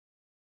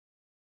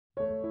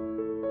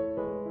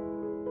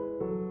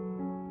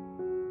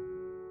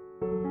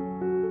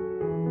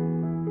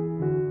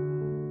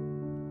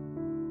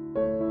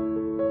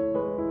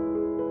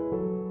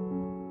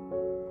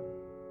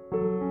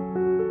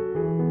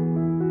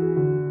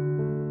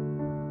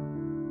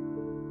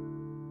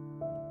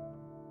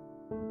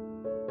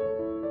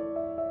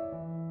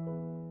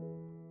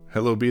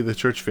Hello, Be the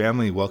Church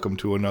family. Welcome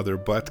to another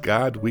But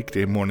God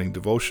weekday morning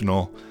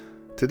devotional.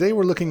 Today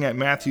we're looking at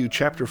Matthew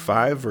chapter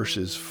 5,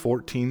 verses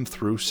 14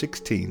 through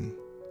 16.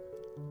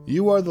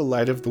 You are the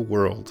light of the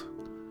world.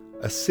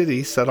 A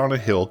city set on a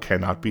hill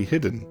cannot be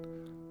hidden.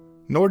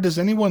 Nor does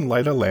anyone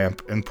light a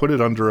lamp and put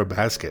it under a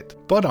basket,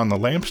 but on the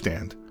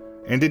lampstand,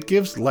 and it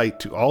gives light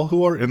to all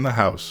who are in the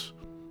house.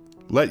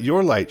 Let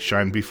your light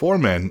shine before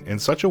men in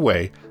such a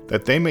way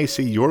that they may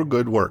see your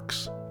good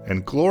works,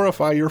 and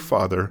glorify your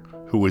Father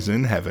who is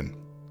in heaven.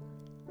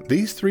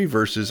 These three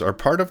verses are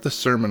part of the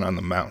Sermon on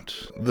the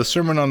Mount. The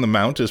Sermon on the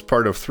Mount is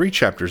part of 3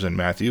 chapters in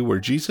Matthew where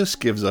Jesus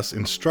gives us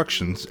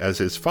instructions as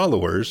his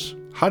followers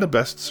how to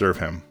best serve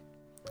him.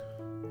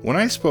 When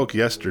I spoke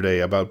yesterday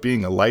about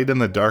being a light in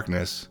the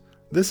darkness,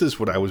 this is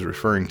what I was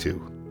referring to.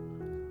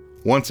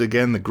 Once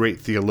again, the great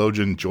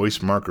theologian Joyce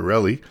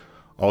Marcarelli,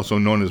 also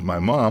known as my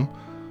mom,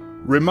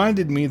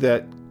 reminded me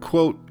that,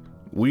 quote,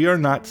 "We are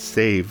not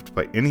saved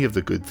by any of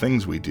the good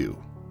things we do.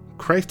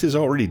 Christ has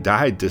already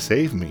died to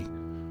save me.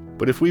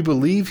 But if we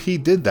believe he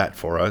did that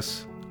for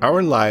us,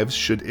 our lives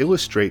should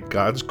illustrate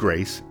God's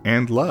grace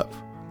and love.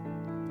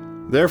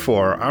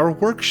 Therefore, our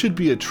work should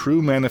be a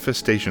true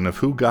manifestation of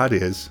who God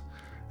is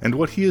and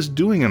what he is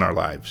doing in our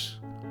lives.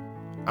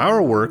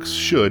 Our works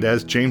should,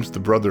 as James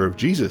the brother of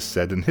Jesus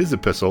said in his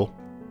epistle,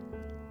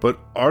 "But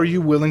are you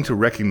willing to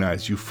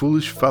recognize, you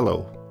foolish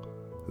fellow,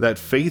 that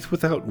faith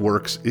without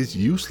works is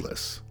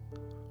useless?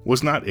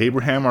 Was not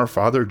Abraham our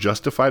father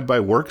justified by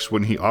works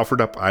when he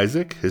offered up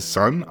Isaac, his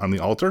son, on the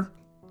altar?"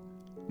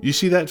 You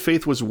see, that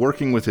faith was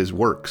working with his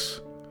works.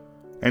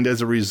 And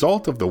as a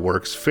result of the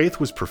works,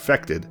 faith was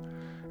perfected,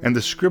 and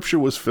the scripture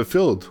was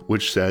fulfilled,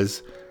 which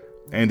says,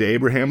 "And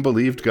Abraham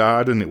believed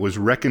God, and it was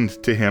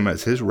reckoned to him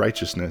as his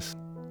righteousness,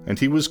 and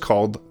he was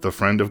called the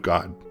friend of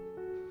God."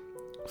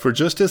 For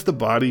just as the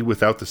body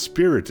without the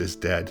spirit is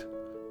dead,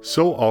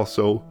 so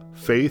also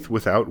faith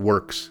without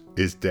works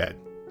is dead.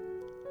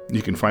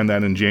 You can find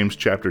that in James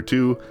chapter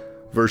 2,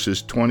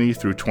 verses 20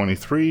 through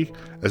 23,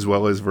 as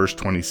well as verse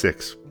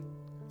 26.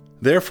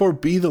 Therefore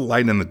be the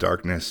light in the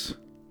darkness.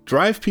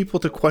 Drive people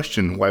to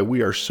question why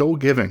we are so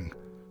giving,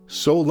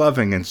 so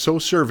loving, and so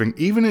serving,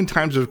 even in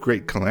times of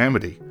great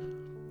calamity.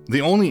 The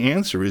only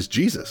answer is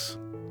Jesus.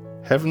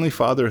 Heavenly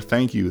Father,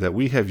 thank you that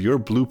we have your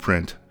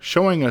blueprint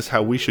showing us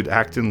how we should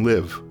act and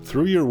live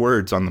through your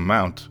words on the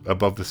mount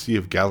above the Sea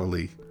of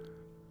Galilee.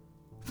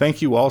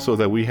 Thank you also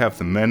that we have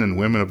the men and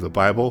women of the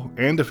Bible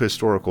and of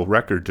historical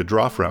record to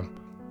draw from.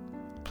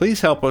 Please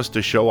help us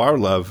to show our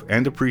love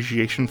and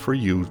appreciation for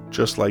you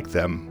just like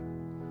them.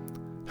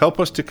 Help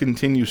us to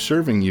continue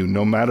serving you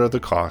no matter the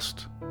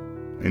cost.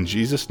 In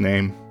Jesus'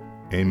 name,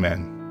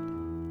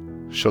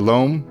 amen.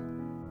 Shalom,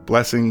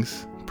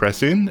 blessings,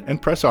 press in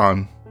and press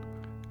on,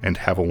 and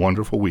have a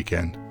wonderful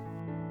weekend.